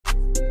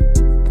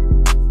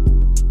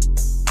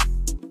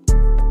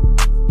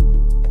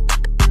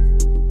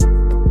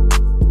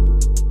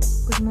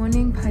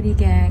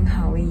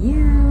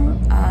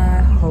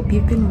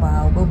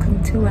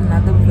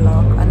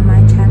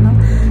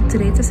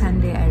a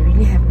Sunday. I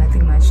really have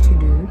nothing much to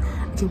do.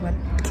 Okay, what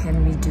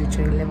can we do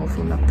during level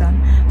 4 lockdown?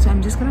 So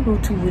I'm just gonna go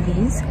to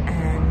Woolies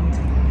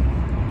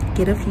and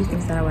get a few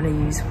things that I want to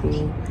use for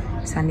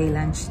Sunday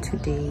lunch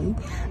today.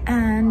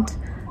 And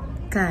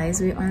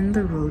guys, we're on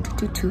the road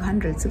to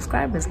 200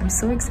 subscribers. I'm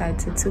so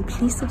excited. So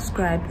please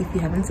subscribe if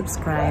you haven't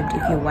subscribed.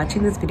 If you're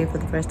watching this video for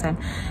the first time,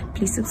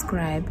 please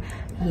subscribe,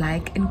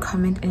 like and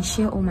comment and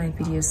share all my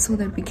videos so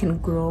that we can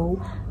grow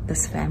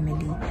this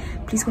family.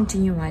 Please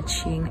continue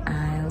watching.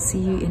 I'll see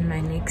you in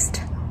my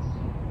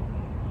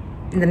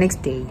the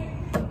next day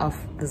of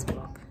this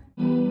vlog.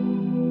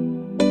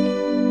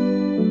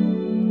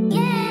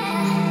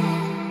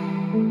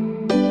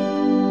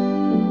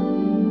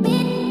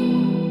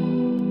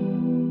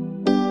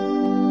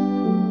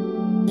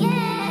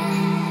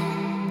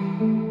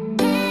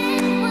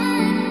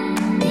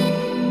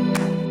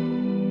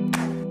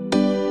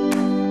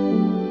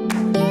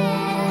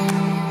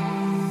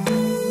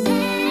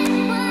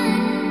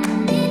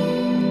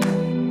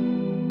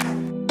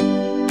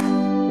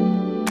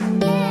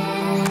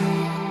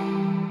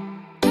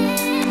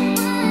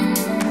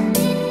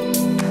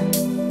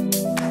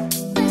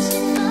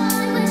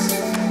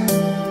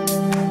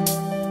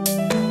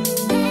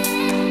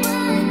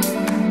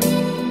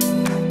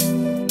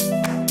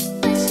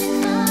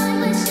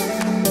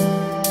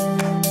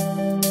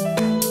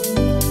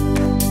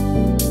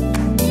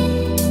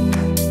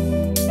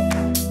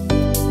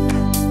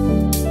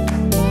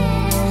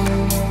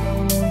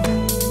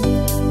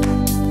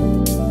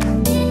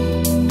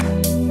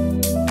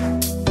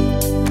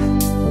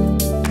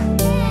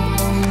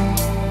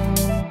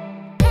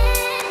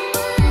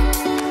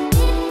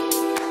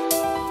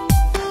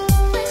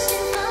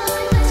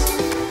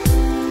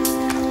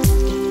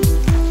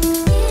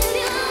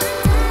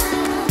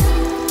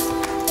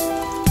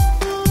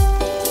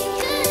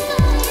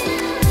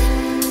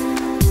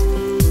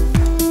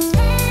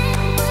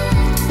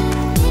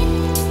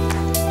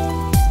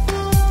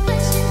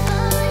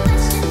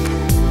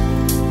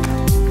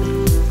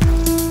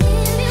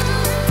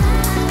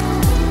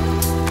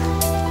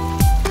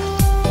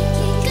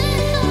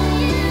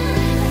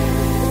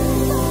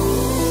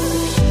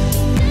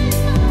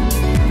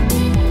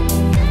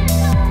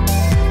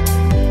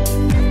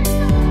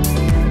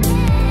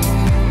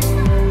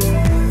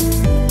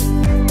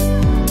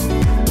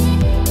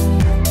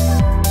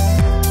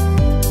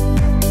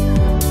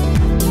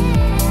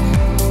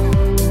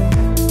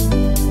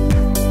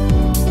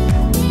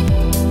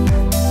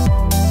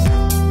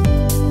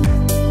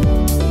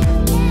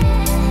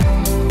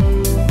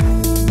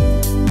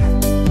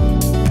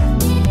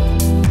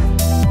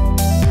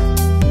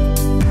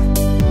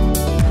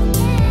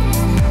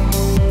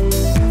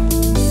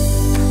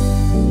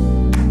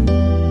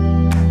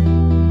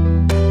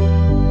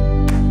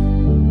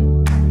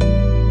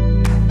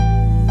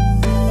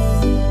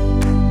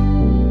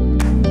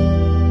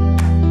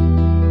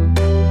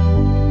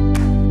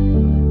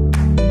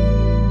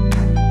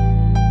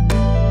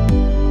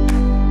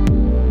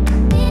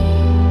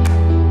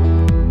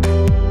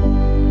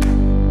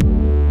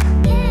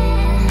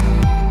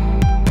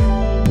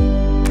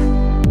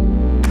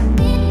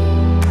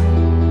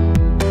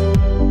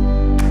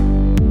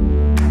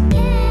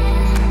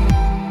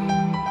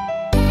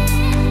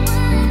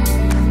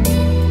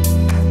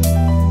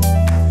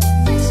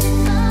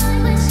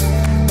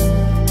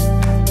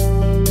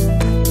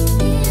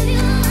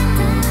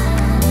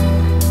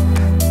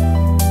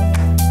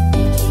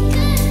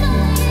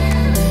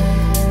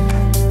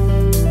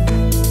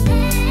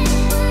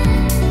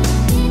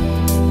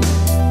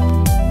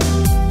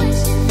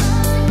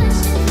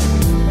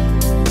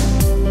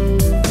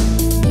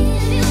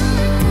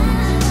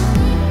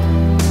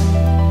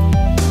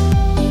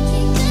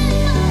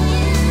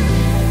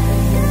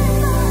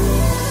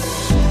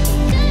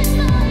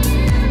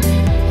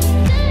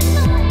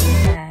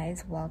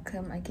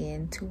 Welcome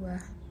again to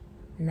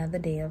another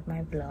day of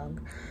my vlog.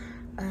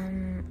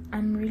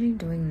 I'm really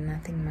doing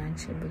nothing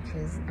much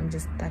because I'm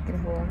just stuck at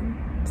home,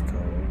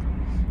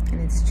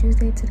 and it's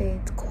Tuesday today.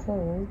 It's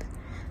cold,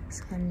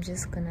 so I'm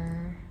just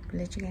gonna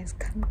let you guys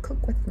come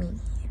cook with me.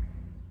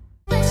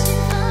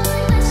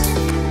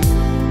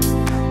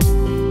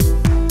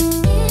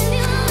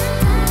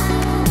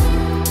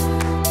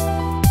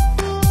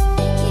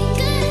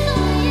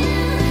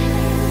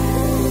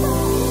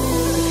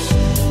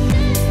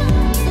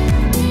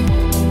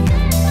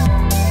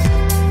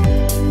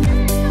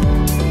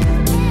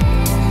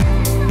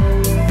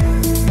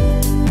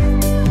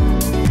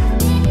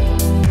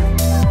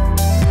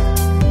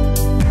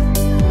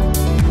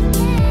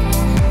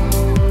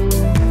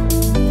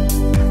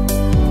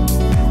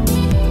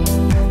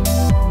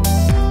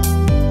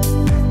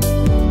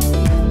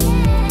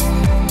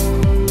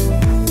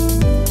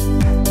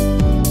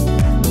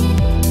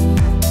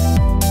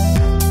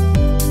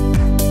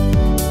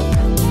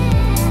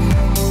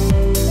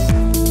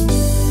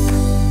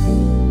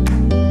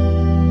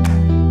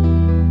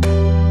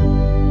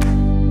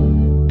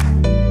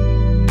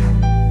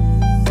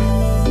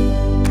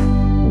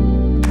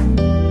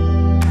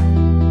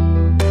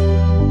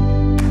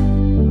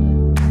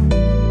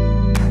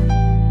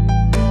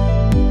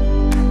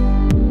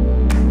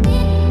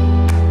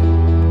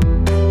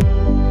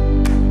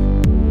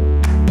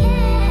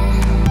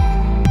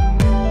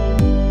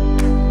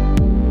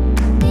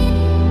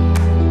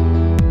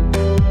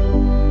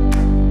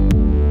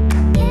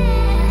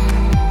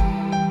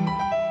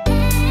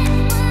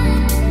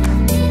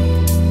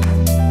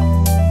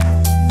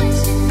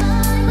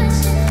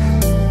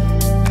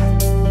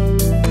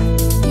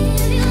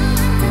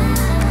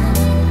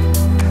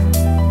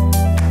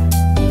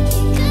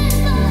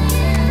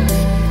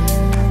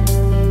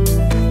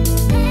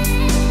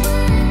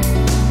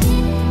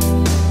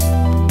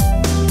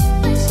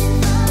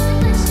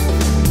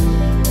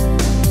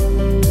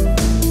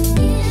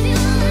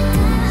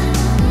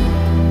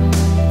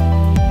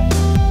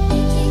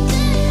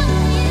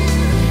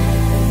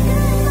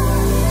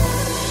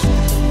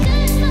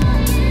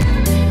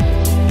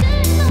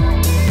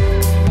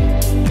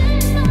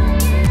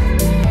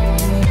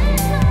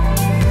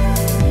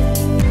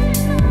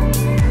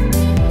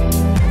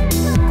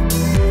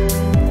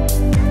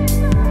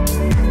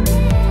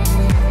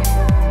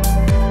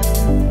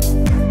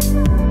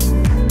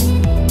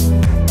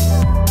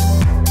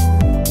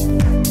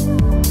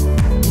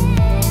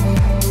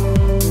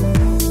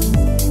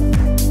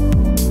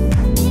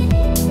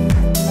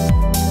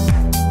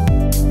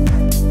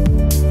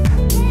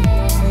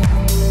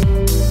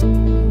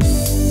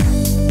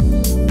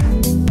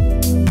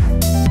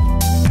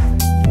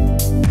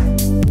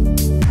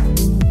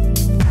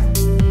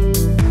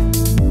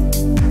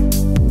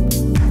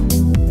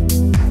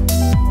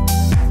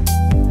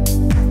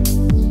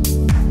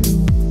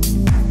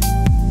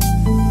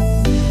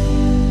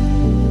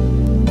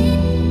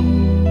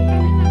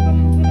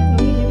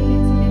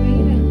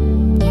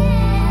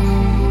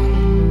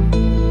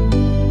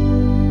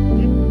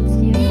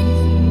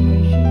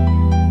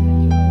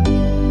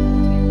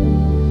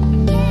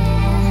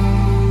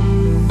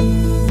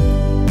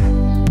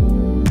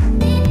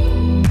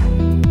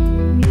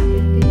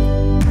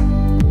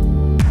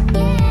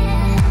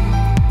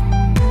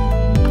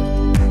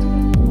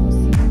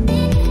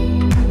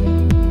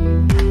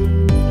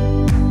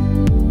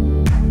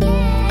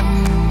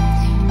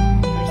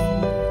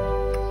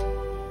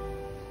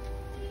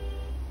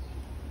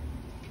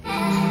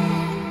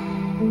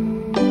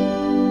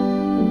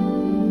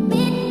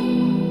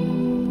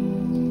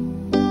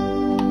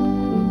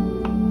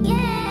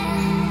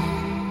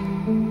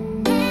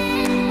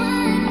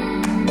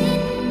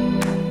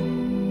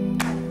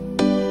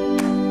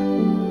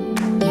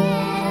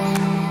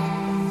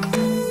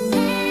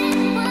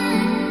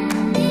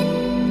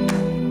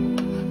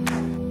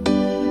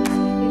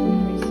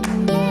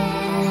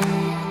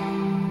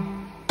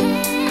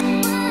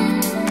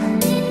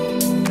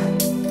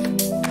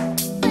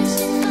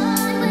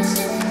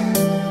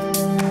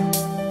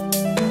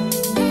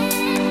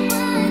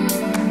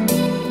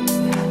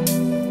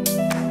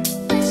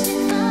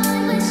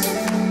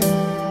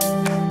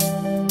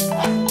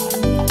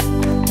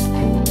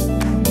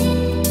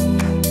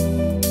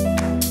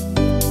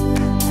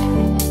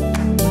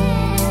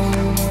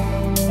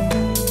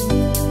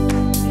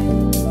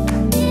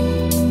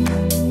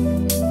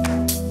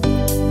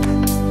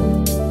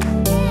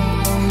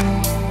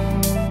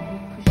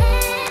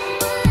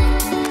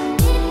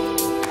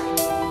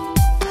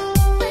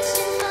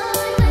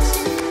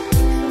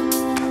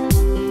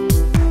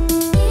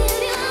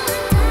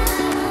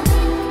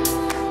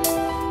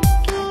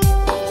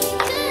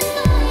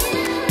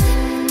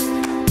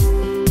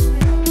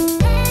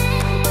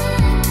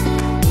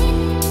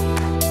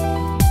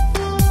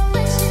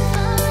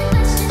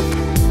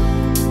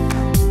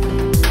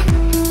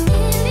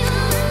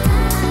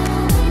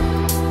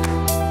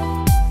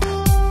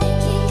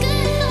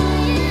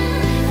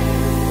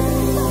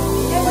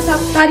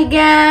 party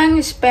gang,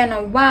 it's been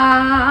a while.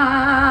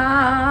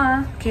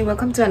 Okay,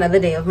 welcome to another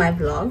day of my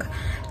vlog.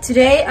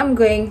 Today I'm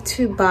going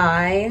to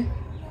buy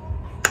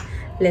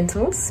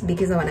lentils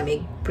because I want to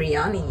make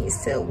biryani,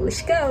 so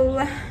let's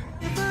go.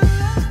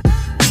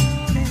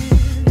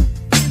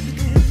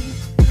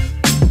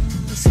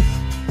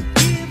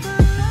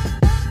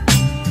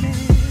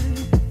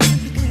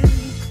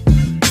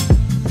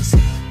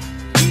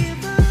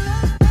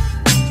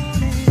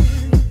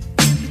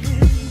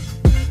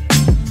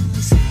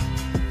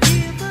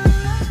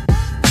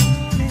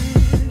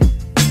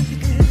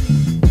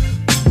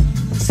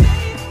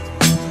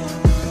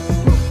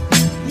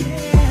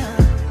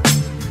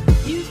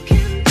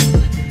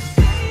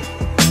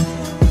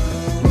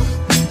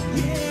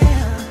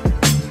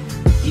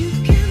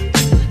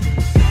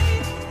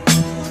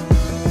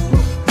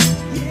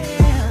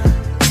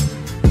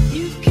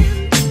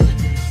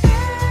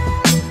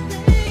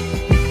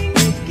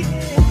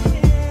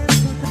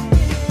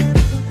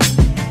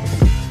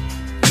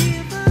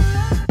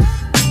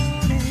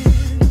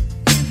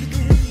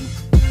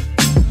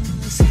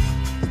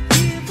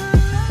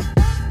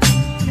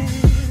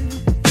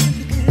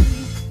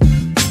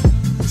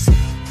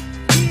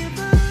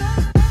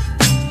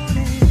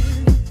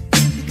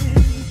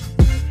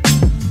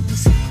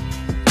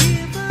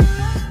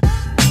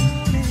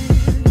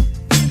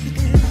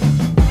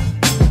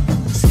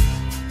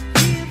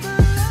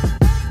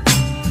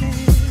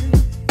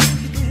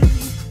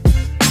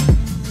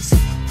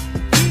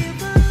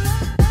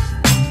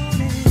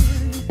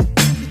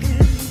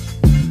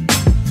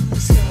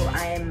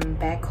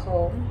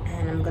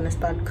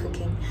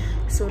 Cooking.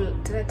 So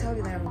did I tell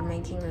you that I'm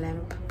making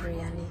lamb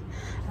biryani?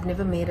 I've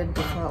never made it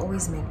before. I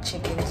always make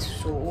chicken.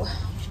 So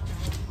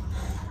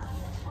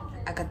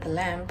I got the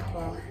lamb.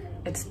 Well,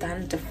 it's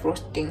done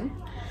defrosting,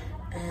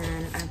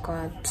 and I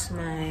got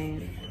my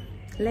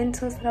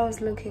lentils that I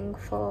was looking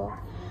for.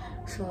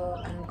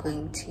 So I'm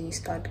going to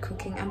start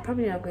cooking. I'm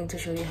probably not going to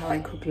show you how I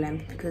cook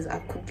lamb because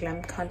I've cooked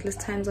lamb countless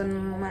times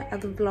on my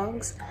other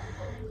vlogs,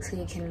 so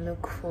you can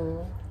look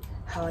for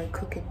how I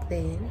cook it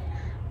then.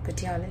 But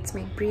yeah, let's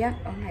make biryani.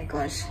 Oh my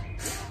gosh,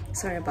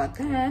 sorry about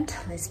that.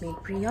 Let's make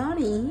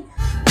biryani.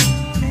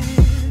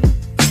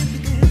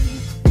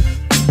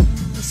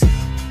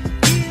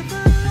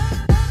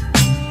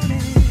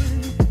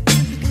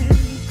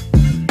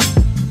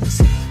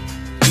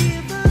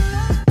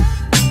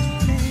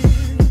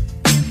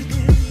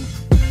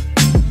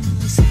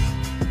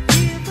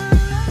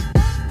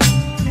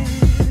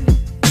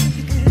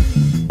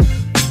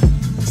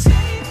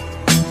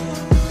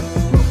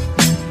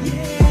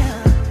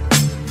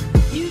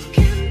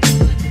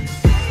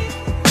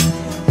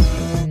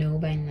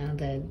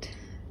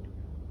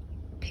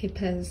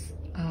 Peppers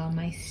are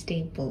my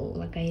staple.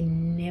 Like, I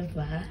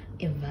never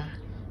ever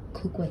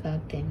cook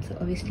without them, so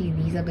obviously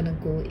these are gonna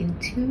go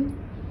into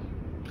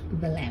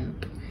the lamb.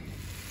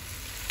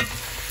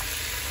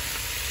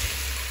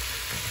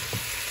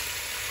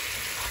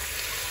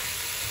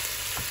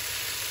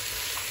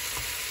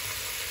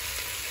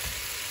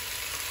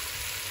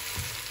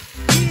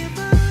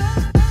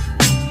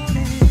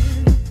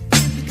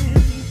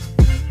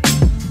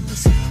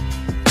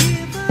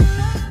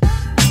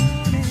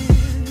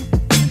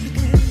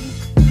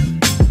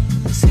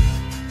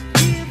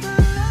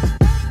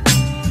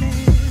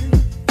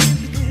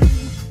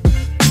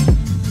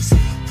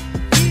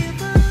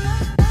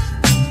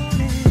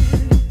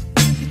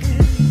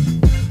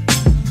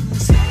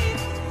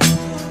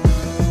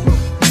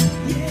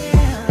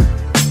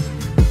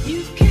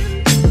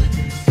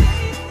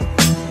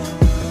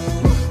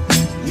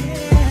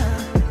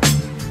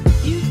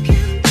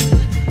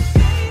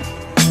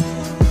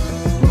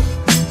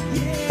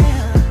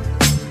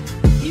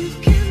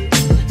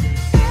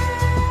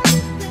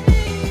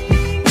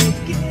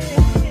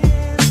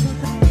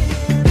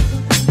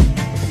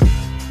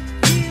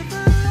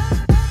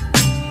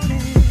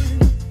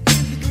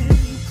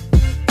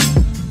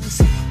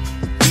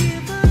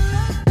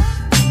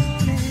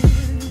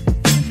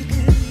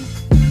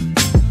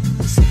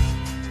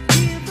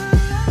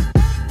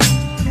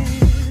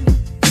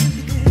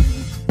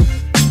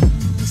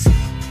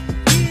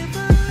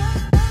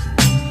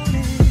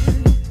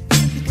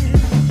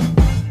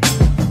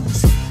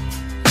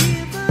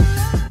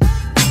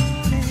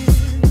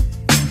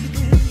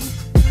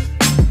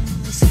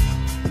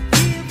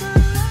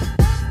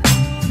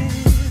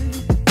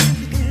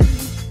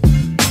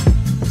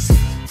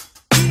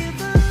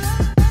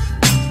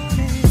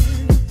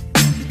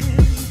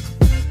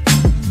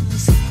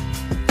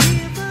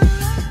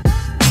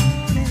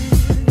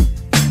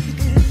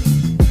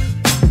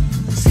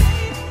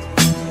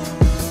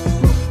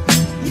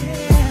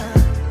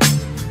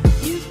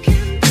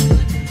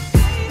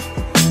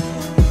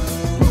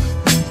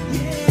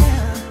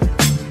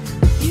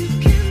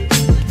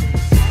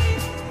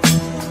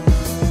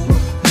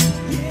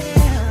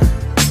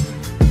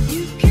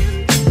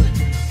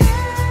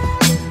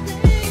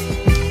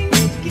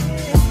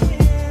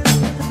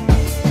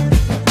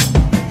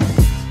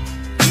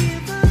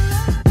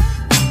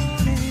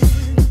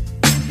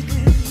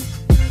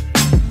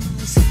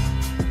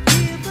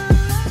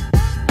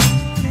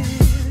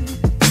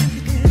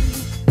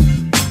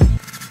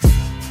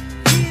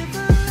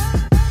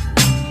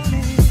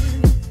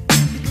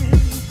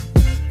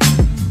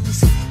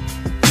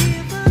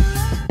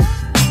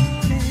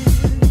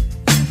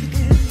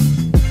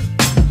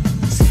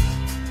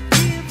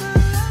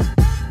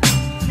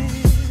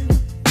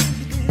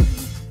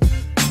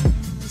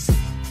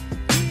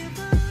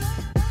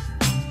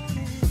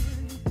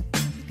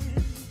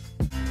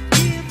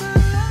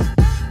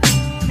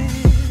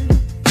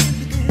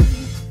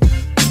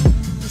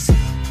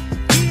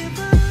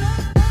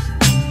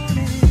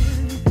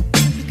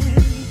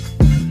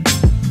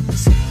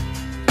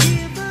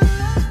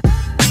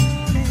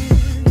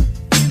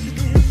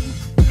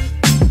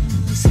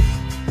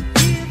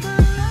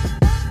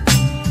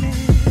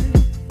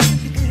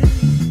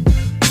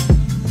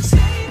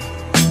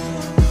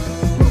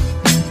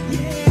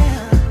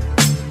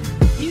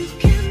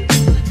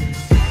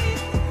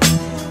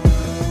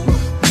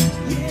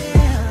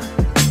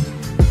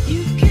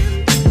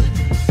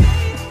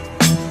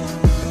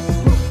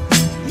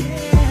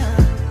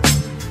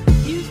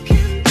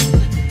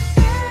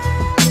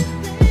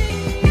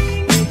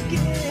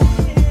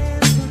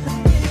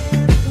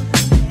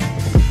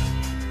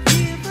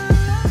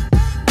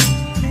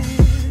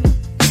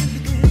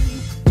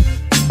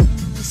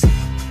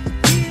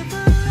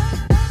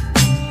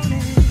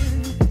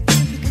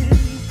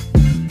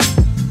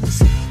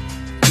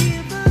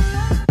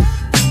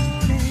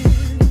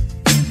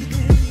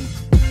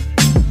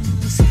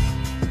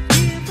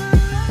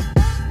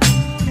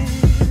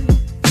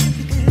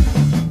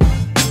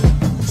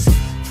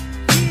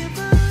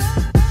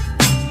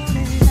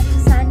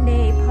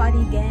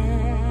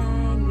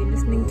 gang. We're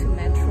listening to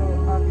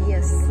Metro,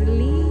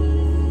 obviously.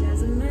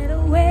 Doesn't matter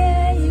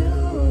where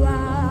you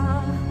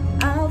are,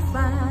 I'll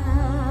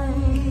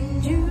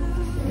find you.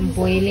 I'm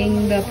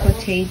boiling the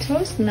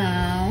potatoes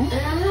now.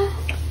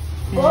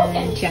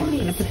 And yeah, I'm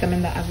gonna put them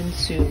in the oven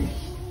soon.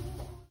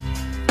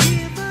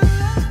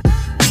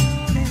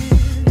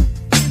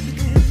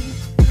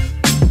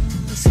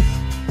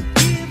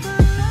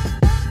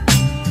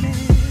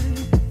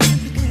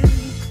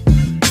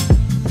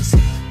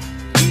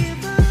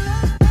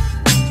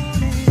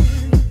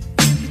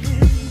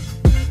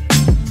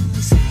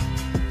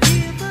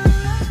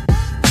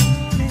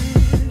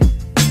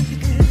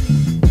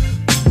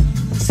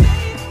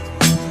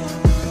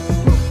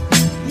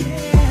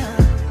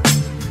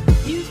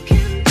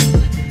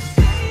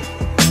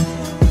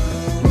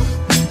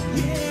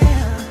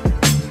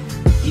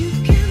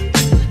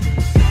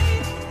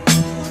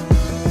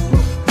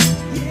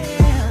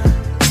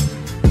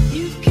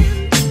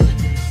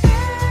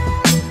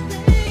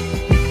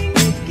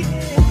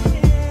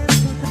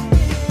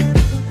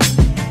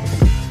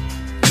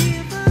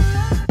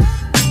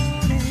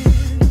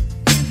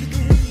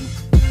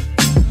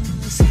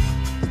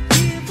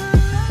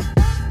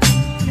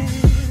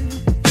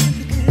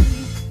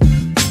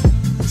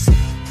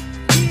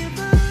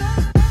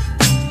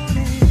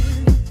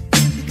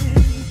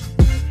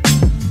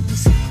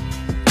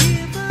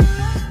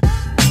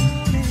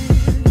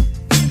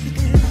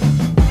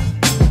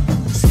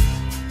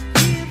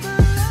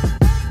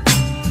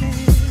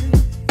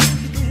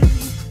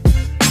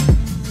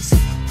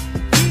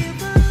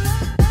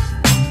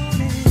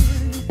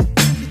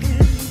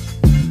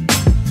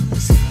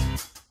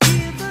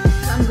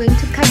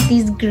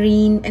 These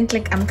green, and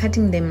like I'm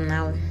cutting them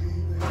now,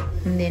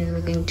 and then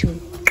we're going to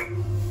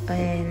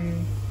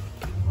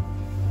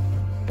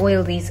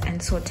boil these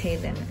and saute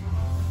them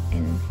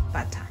in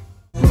butter.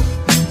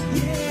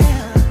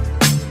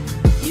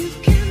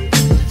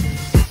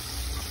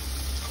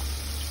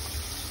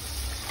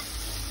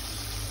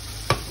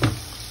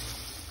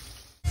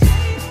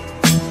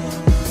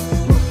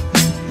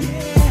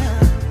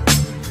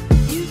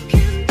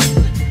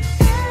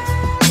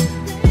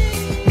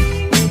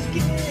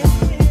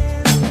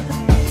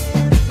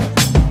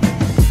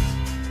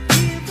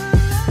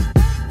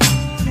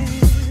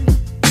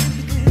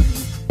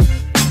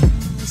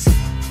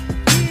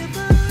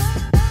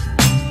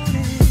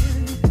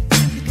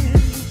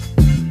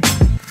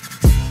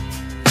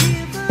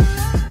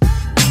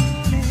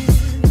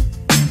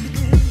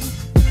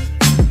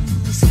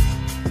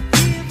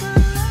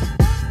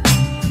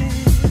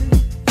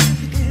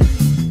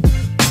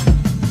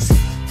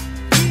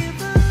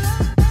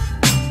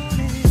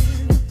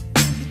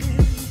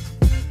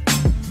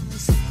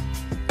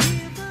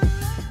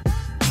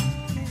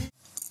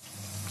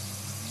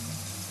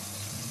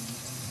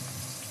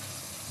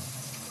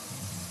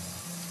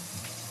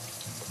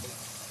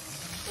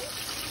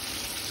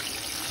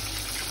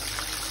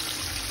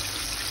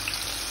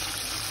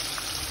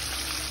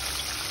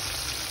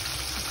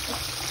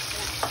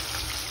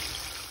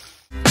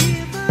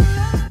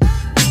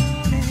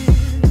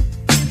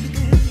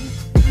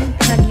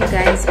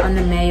 Guys, on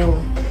the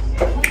mayo,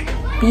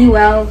 Be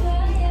Well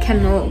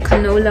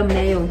canola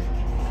mayo.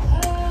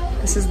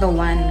 This is the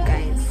one,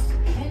 guys.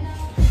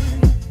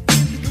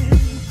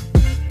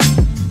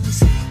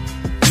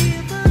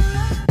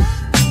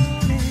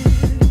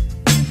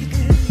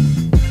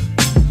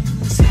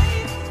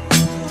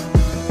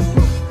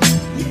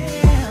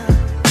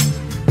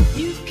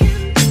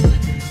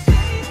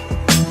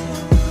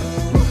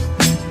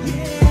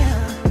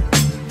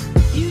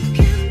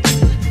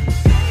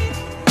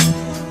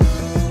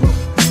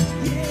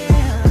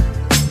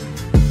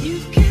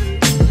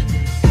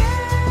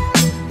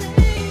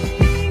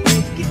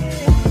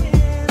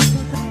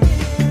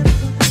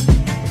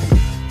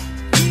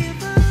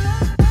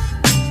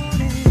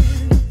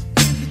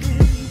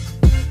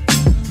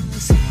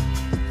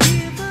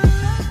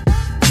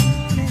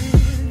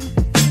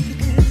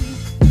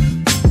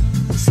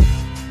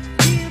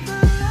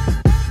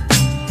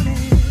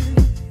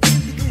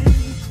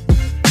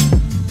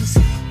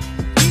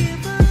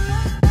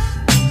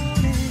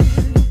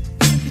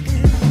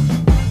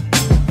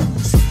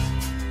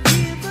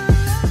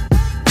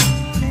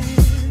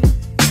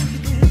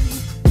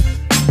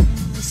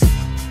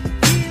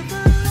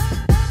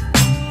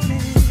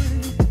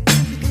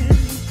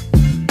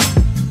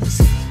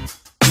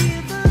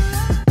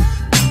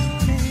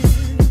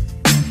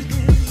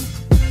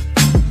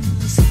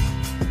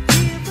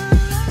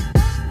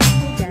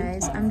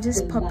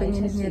 Just popping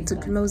in here to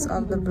close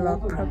off the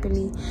vlog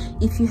properly.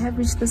 If you have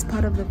reached this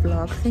part of the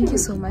vlog, thank you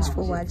so much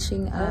for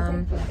watching.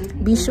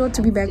 Be sure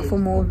to be back for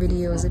more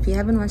videos. If you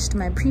haven't watched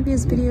my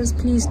previous videos,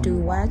 please do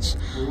watch.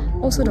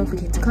 Also, don't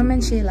forget to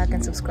comment, share, like,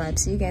 and subscribe.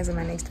 See you guys in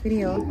my next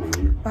video.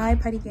 Bye,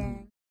 party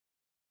gang.